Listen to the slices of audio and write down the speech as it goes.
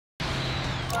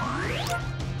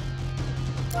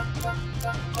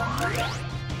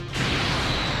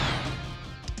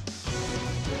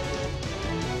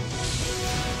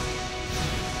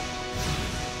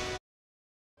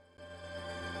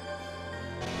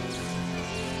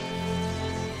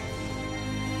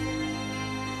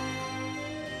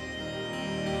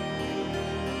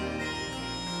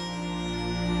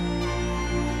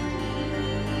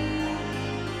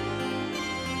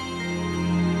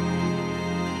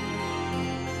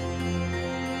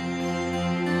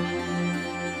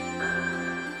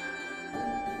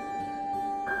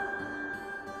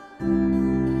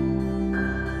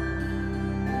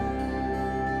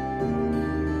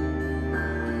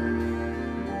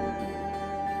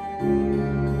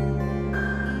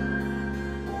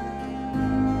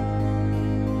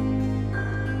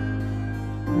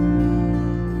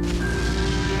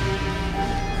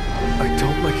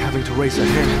To raise a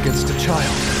hand against a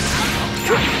child.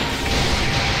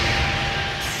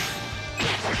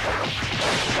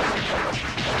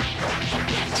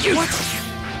 What?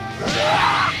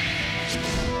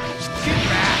 Get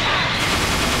back!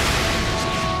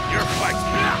 Your fight's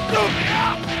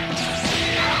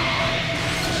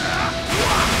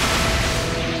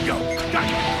Go! Got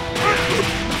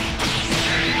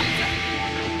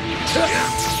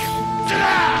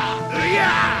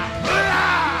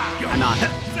I'm not.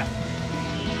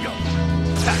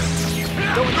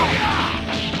 Don't go!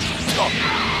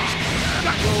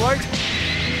 You alright?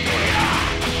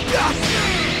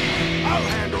 I'll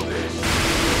handle this!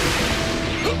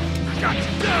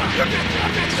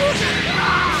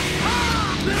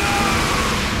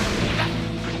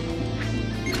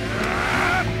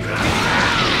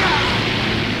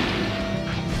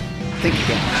 Think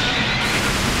again.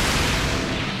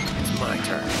 It's my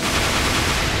turn.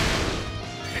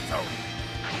 It's over.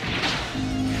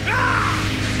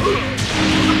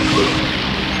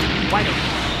 Why don't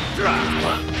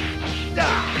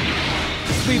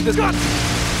Let's leave this.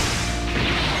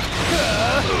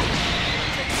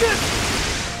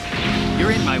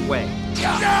 You're in my way.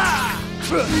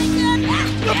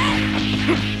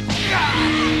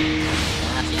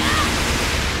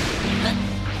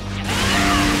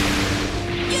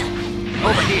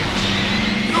 Over here.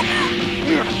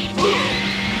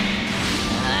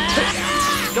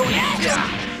 Go ahead.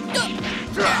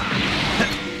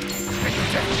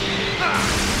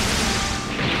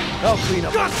 I'll clean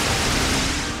up.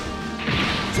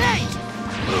 Change!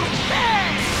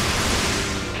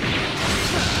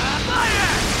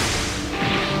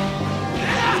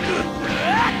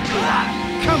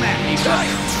 Come at me,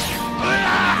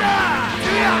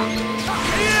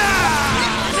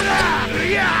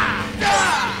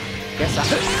 Guess I...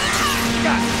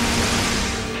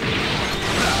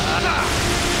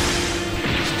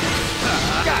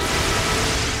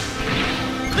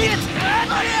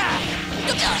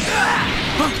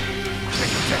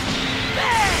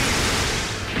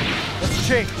 Let's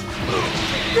change.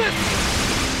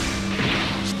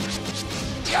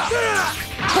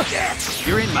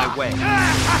 You're in my way. I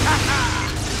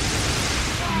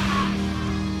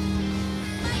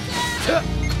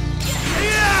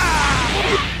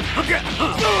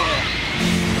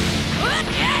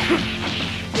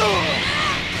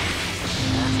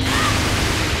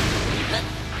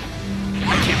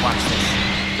can't watch this.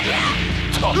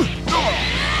 I'll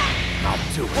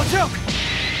do it. Watch out!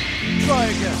 Try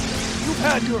again. You've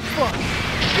had your fun.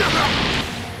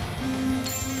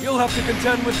 You'll have to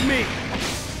contend with me.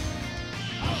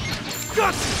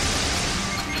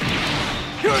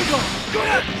 Here we go! Go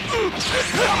ahead!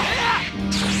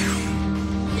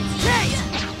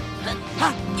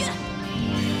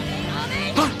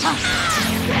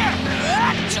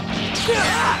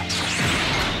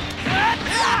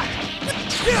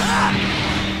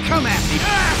 Come at me.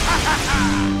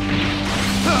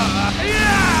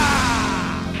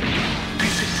 You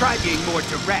should try being more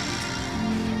direct.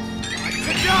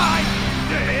 To die!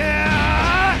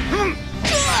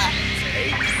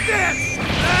 Take this!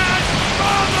 And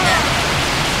father!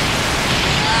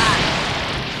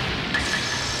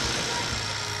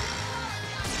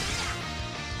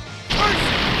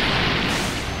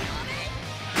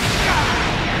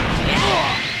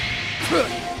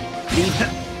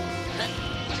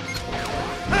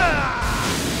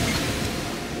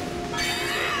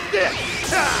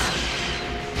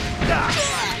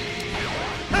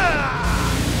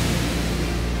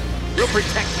 We'll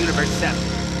protect Universe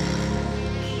 7.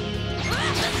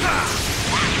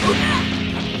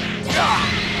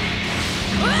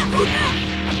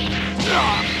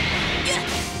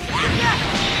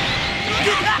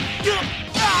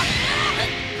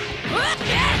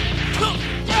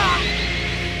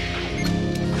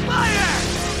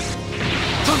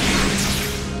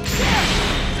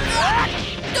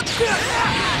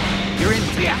 You're in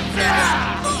the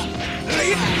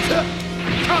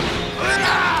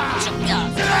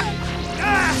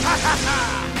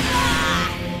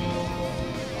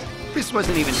This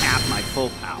wasn't even half my full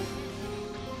power.